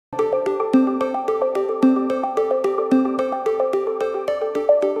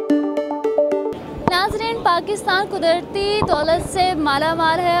पाकिस्तान कुदरती दौलत से माला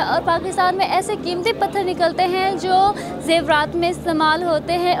माल है और पाकिस्तान में ऐसे कीमती पत्थर निकलते हैं जो ज़ेवरात में इस्तेमाल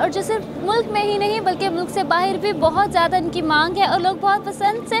होते हैं और जो सिर्फ मुल्क में ही नहीं बल्कि मुल्क से बाहर भी बहुत ज़्यादा इनकी मांग है और लोग बहुत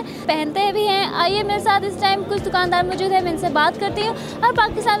पसंद से पहनते भी हैं। आइए मेरे साथ इस टाइम कुछ दुकानदार मौजूद हैं, मैं इनसे बात करती हूँ और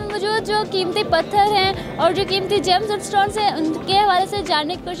पाकिस्तान में मौजूद जो कीमती पत्थर हैं और जो कीमती जेम्स और स्टोन्स हैं उनके हवाले से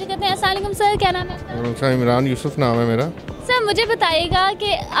जानने की कोशिश करते हैं। अस्सलाम वालेकुम सर, क्या नाम है? सर इमरान यूसुफ नाम है मेरा। सर मुझे बताइएगा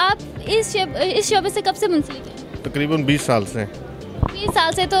कि आप इस शोबे से कब से मुंसलिक हैं? तकरीबन 20 साल से। 20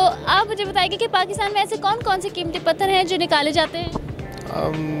 साल से। तो आप मुझे बताइए कि पाकिस्तान में ऐसे कौन कौन से कीमती पत्थर हैं जो निकाले जाते हैं?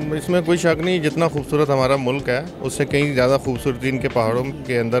 इसमें कोई शक नहीं, जितना खूबसूरत हमारा मुल्क है उससे कहीं ज़्यादा खूबसूरती इनके पहाड़ों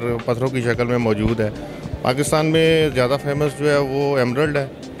के अंदर पत्थरों की शक्ल में मौजूद है। पाकिस्तान में ज़्यादा फेमस जो है वो एमरल्ड है,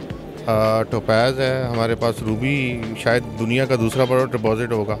 टोपैज़ है, हमारे पास रूबी शायद दुनिया का दूसरा बड़ा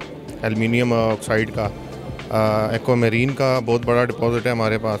डिपॉजिट होगा, एल्युमिनियम ऑक्साइड का, एक्वामेरीन का बहुत बड़ा डिपॉजिट है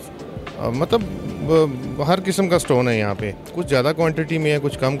हमारे पास। मतलब हर किस्म का स्टोन है यहाँ पे, कुछ ज़्यादा क्वांटिटी में है,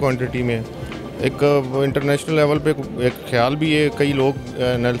 कुछ कम क्वांटिटी में। एक इंटरनेशनल लेवल पे एक ख्याल भी है, कई लोग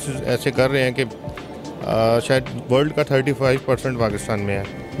एनालिसिस ऐसे कर रहे हैं कि शायद वर्ल्ड का 35% पाकिस्तान में है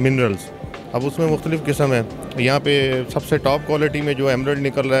मिनरल्स। अब उसमें मुख्तलिफ़ किस्म है, यहाँ पे सबसे टॉप क्वालिटी में जो एमरल्ड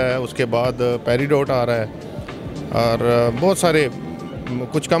निकल रहा है, उसके बाद पेरिडोट आ रहा है और बहुत सारे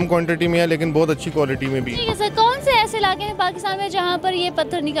कुछ कम क्वांटिटी में है लेकिन बहुत अच्छी क्वालिटी में भी। ठीक है सर, कौन से ऐसे इलाके हैं पाकिस्तान में जहाँ पर ये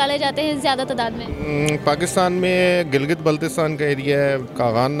पत्थर निकाले जाते हैं ज़्यादा तादाद में? पाकिस्तान में गिलगित बल्तिस्तान का एरिया है,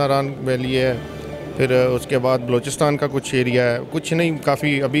 कागान नारान वैली है, फिर उसके बाद बलूचिस्तान का कुछ एरिया है, कुछ नहीं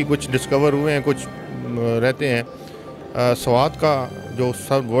काफ़ी अभी कुछ डिस्कवर हुए हैं, कुछ रहते हैं। स्वात का जो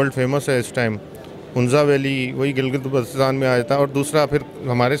सब वर्ल्ड फेमस है इस टाइम, हुंजा वैली, वही गिलगित बल्तिस्तान में आ जाता है। और दूसरा फिर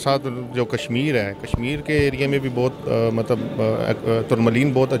हमारे साथ जो कश्मीर है, कश्मीर के एरिया में भी बहुत मतलब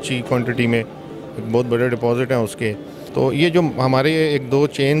तुरमलीन बहुत अच्छी क्वांटिटी में बहुत बड़े डिपॉजिट हैं उसके। तो ये जो हमारे एक दो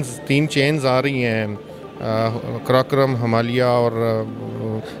चेन्स 3 चेन्स आ रही हैं, कराक्रम, हिमालय और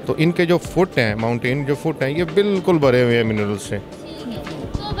तो इनके जो फुट हैं, माउंटेन जो फुट हैं, ये बिल्कुल भरे हुए हैं मिनरल से।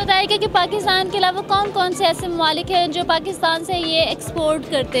 तो बताइए कि पाकिस्तान के अलावा कौन कौन से ऐसे ममालिक हैं जो पाकिस्तान से ये एक्सपोर्ट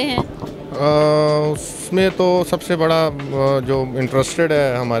करते हैं? उसमें तो सबसे बड़ा जो इंटरेस्टेड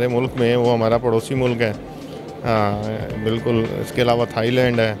है हमारे मुल्क में वो हमारा पड़ोसी मुल्क है, बिल्कुल। इसके अलावा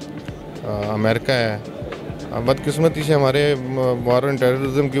थाईलैंड है, अमेरिका है। बदकिस्मती से हमारे वार एंड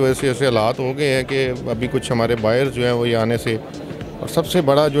टेररिज्म की वजह से ऐसे हालात हो गए हैं कि अभी कुछ हमारे बायर्स जो हैं वो ये आने से, और सबसे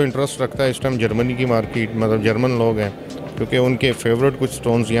बड़ा जो इंटरेस्ट रखता है इस टाइम जर्मनी की मार्केट, मतलब जर्मन लोग हैं, क्योंकि उनके फेवरेट कुछ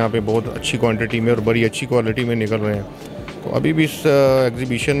स्टोन्स यहाँ पे बहुत अच्छी क्वांटिटी में और बड़ी अच्छी क्वालिटी में निकल रहे हैं। तो अभी भी इस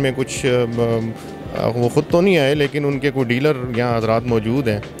एग्ज़िबिशन में कुछ वो ख़ुद तो नहीं आए लेकिन उनके कोई डीलर यहाँ हज़रात मौजूद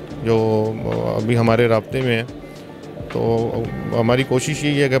हैं जो अभी हमारे राब्ते में हैं। तो हमारी कोशिश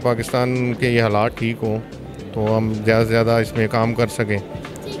यही है कि पाकिस्तान के ये हालात ठीक हों तो हम ज़्यादा से ज़्यादा इसमें काम कर सकें।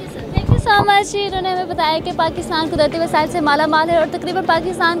 Thank you so much. इन्होंने हमें बताया कि पाकिस्तान कुदरती वसाइल से माला माल है और तकरीबन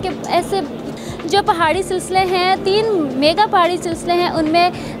पाकिस्तान के ऐसे जो पहाड़ी सिलसिले हैं, 3 मेगा पहाड़ी सिलसिले हैं,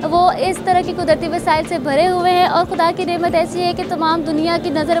 उनमें वो इस तरह की कुदरती वसाइल से भरे हुए हैं और खुदा की नेमत ऐसी है कि तमाम दुनिया की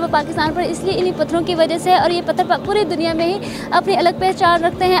नज़र वो पाकिस्तान पर इसलिए इन्हीं पत्थरों की वजह से, और ये पत्थर पूरी दुनिया में ही अपनी अलग पहचान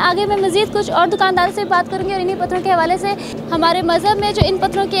रखते हैं। आगे मैं मज़ीद कुछ और दुकानदारों से बात करूँगी और इन्हीं पत्थरों के हवाले से हमारे मज़हब में जो इन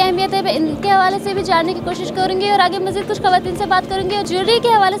पत्थरों की अहमियत है इनके हवाले से भी जानने की कोशिश करूँगी और आगे मज़ीद कुछ ख़वातीन से बात करूँगी और ज्वेलरी के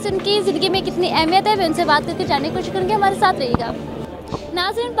हवाले से उनकी ज़िंदगी में कितनी अहमियत है मैं उनसे बात करके जानने की कोशिश करूँगी। हमारे साथ रहिएगा।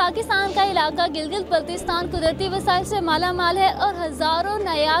 नाज़रीन, पाकिस्तान का इलाका गिलगित बल्तिस्तान कुदरती वसाइल से माला माल है और हज़ारों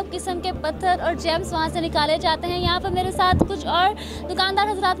नायाब किस्म के पत्थर और जेम्स वहाँ से निकाले जाते हैं। यहाँ पर मेरे साथ कुछ और दुकानदार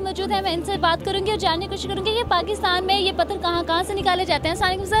हज़रात मौजूद हैं, मैं इनसे बात करूँगी और जानने की कोशिश करूँगी कि पाकिस्तान में ये पत्थर कहाँ कहाँ से निकाले जाते हैं।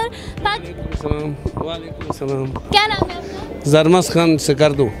 अस्सलाम वालेकुम सर। क्या नाम है आपका? जरमस खान से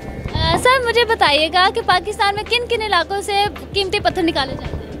कर दूँ। सर मुझे बताइएगा कि पाकिस्तान में किन किन इलाकों से कीमती पत्थर निकाले जाते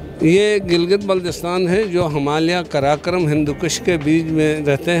हैं? ये गिलगित बल्तिस्तान है जो हिमालय, कराक्रम, हिंदुकुश के बीच में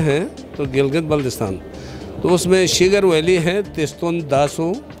रहते हैं, तो गिलगित बल्तिस्तान। तो उसमें शिगर वैली है, तिस्तुन,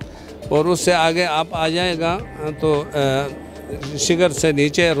 दासू, और उससे आगे आप आ जाएगा तो शिगर से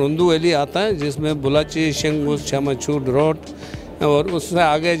नीचे रुंदू वैली आता है जिसमें बुलाची, शिंगुस, शमचूड रोड, और उससे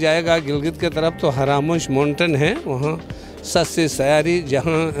आगे जाएगा गिलगित के तरफ तो हरामुश माउंटेन है, वहाँ सस्ती सयारी,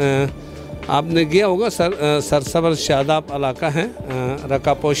 जहाँ आपने गया होगा सरसब्ज़ शादाब इलाका है,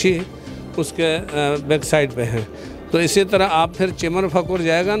 रकापोशी उसके बैक साइड पे है। तो इसी तरह आप फिर चिमर फकुर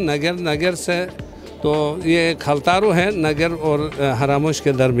जाएगा, नगर से तो ये खलतारू है नगर और हरामुश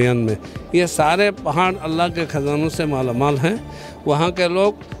के दरमियान में। ये सारे पहाड़ अल्लाह के ख़जानों से मालामाल हैं। वहाँ के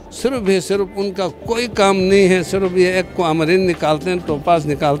लोग सिर्फ उनका कोई काम नहीं है, सिर्फ ये एक को अमरीन निकालते हैं, टोपास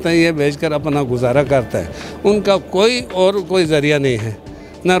निकालते हैं, ये बेचकर अपना गुजारा करता है। उनका कोई ज़रिया नहीं है,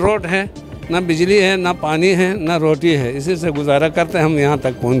 ना रोड है, ना बिजली है, ना पानी है, ना रोटी है, इसी से गुजारा करते हम यहाँ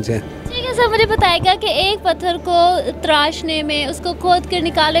तक पहुँचे। ठीक है सर मुझे बताएगा कि एक पत्थर को तराशने में, उसको खोद कर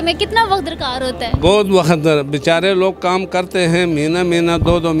निकालने में कितना वक्त दरकार होता है? बहुत वक्त, बेचारे लोग काम करते हैं, महीना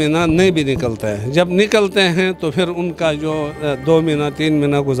 2 महीना नहीं भी निकलता है। जब निकलते हैं तो फिर उनका जो 2 महीना 3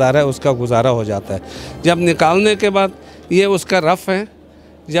 महीना गुजारा है उसका गुजारा हो जाता है। जब निकालने के बाद ये उसका रफ है,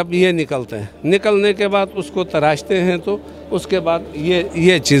 जब ये निकलते हैं, निकलने के बाद उसको तराशते हैं तो उसके बाद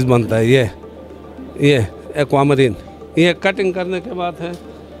ये चीज़ बनता है, ये एक्वामरीन। ये कटिंग करने के बाद है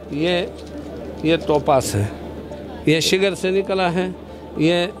ये टोपास है, ये शिगर से निकला है,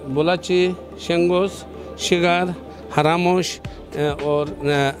 ये बुलाची, शेंगोस, शिगार, हरामोश और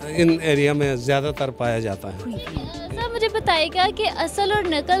इन एरिया में ज़्यादातर पाया जाता है। सर मुझे बताइएगा कि असल और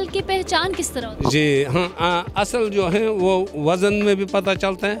नकल की पहचान किस तरह होती है? जी हाँ, असल जो है वो वज़न में भी पता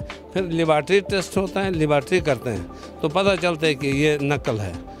चलता है, फिर लेबॉर्ट्री टेस्ट होता है, लेबॉर्ट्री करते हैं तो पता चलता है कि ये नकल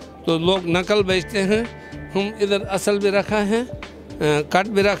है। तो लोग नकल बेचते हैं, हम इधर असल भी रखा है, कट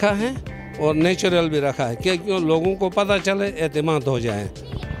भी रखा है और नेचुरल भी रखा है, क्योंकि लोगों को पता चले, एतमाद हो जाए।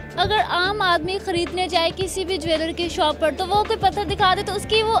 अगर आम आदमी खरीदने जाए किसी भी ज्वेलर की शॉप पर तो वो कोई पत्थर दिखा दे तो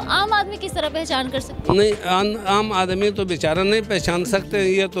उसकी वो आम आदमी किस तरह पहचान कर सकते? नहीं, आम आदमी तो बेचारा नहीं पहचान सकते।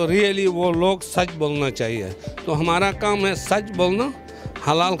 ये तो रियली वो लोग सच बोलना चाहिए। तो हमारा काम है सच बोलना,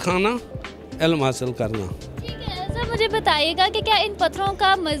 हलाल खाना, इल्म हासिल करना। सर मुझे बताइएगा कि क्या इन पत्थरों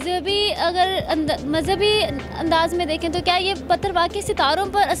का मजहबी अंदाज में देखें तो क्या ये पत्थर बाकी सितारों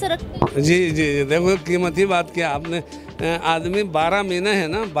पर असर रखते हैं? जी देखो, कीमती बात किया आपने। आदमी 12 महीने है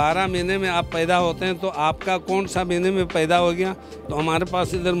ना, 12 महीने में आप पैदा होते हैं तो आपका कौन सा महीने में पैदा हो गया। तो हमारे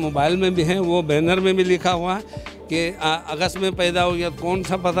पास इधर मोबाइल में भी है, वो बैनर में भी लिखा हुआ है कि अगस्त में पैदा हो गया तो कौन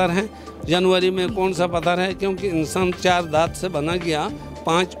सा पत्थर है, जनवरी में कौन सा पत्थर है। क्योंकि इंसान 4 दांत से बना गया,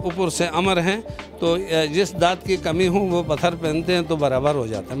 5 ऊपर से अमर हैं, तो जिस दांत की कमी हो वो पत्थर पहनते हैं तो बराबर हो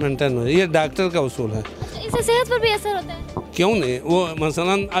जाता है, मेंटेन हो जाता है। ये डॉक्टर का उसूल है। इससे सेहत पर भी असर होता है? क्यों नहीं। वो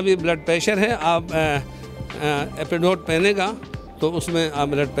मसलन अभी ब्लड प्रेशर है, आप एपिडोट पहनेगा तो उसमें आप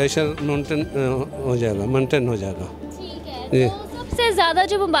ब्लड प्रेशर मेंटेन हो जाएगा। ठीक है। तो सबसे ज़्यादा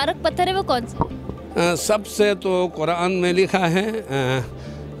जो मुबारक पत्थर है वो कौन सा? सबसे तो कुरान में लिखा है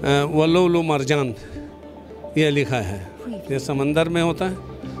वलूलु मरजान, ये लिखा है। ये समंदर में होता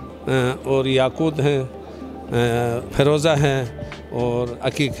है और याकूत है, फिरोज़ा है और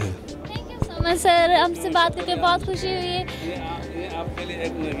अकीक है। Thank you so much sir, हमसे बात करके बहुत खुशी हुई है। ये आपके लिए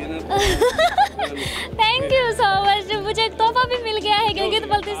एक Nagina. Thank you so much, मुझे एक तोहफा भी मिल गया है गिलगित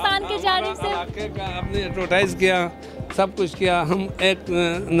बल्तिस्तान की जानिब से। आपने एडवर्टाइज किया, सब कुछ किया, हम एक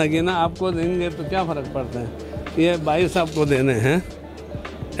नगीना आपको देंगे तो क्या फ़र्क पड़ता है। ये भाई साहब को देने हैं,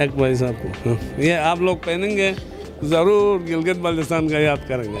 एक भाई साहब को। ये आप लोग पहनेंगे ज़रूर गिलगित बल्तिस्तान का याद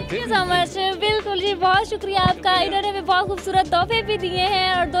करेंगे। ठीक है सो मच, बिल्कुल जी, बहुत शुक्रिया आपका। इन्होंने हमें बहुत खूबसूरत तोहफे भी दिए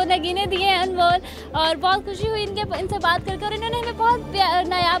हैं और 2 नगीने दिए हैं अनमोल, और बहुत खुशी हुई इनसे बात करके। और इन्होंने हमें बहुत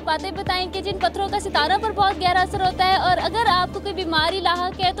नायाब बातें बताई कि जिन पत्थरों का सितारों पर बहुत गहरा असर होता है, और अगर आपको कोई बीमारी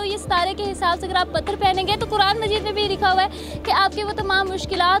लाहक है तो ये सितारे के हिसाब से अगर आप पत्थर पहनेंगे तो कुरान मजीद में भी लिखा हुआ है कि आपके वो तमाम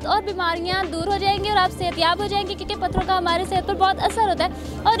मुश्किलात और बीमारियाँ दूर हो जाएंगी और आप सेहतयाब हो जाएंगे, क्योंकि पत्थरों का हमारे सेहत पर बहुत असर होता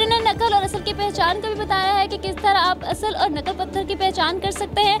है। और इन्होंने नकल और असल की पहचान का भी बताया है कि किस तरह आप असल और नकल पत्थर की पहचान कर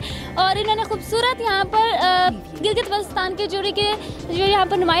सकते हैं। और इन्होंने खूबसूरत यहाँ पर गिलगित बल्तिस्तान की ज्वेलरी के जो यहाँ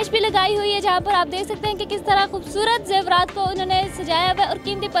पर नुमाइश भी लगाई हुई है, जहाँ पर आप देख सकते हैं कि किस तरह खूबसूरत जेवरात को उन्होंने सजाया हुआ है और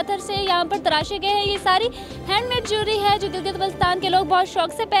कीमती पत्थर से यहाँ पर तराशे गए हैं। ये सारी हैंडमेड ज्वेलरी है जो गिलगित बल्तिस्तान के लोग बहुत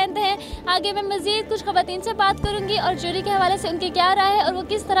शौक से पहनते हैं। आगे मैं मज़ीद कुछ ख़वातीन से बात करूँगी और ज्वेलरी के हवाले से उनकी क्या राय है और वो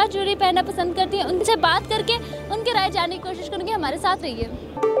किस तरह ज्वेलरी पहनना पसंद करती हैं, उनसे बात करके उनकी राय जानने की कोशिश करूँगी। हमारे साथ रहिए।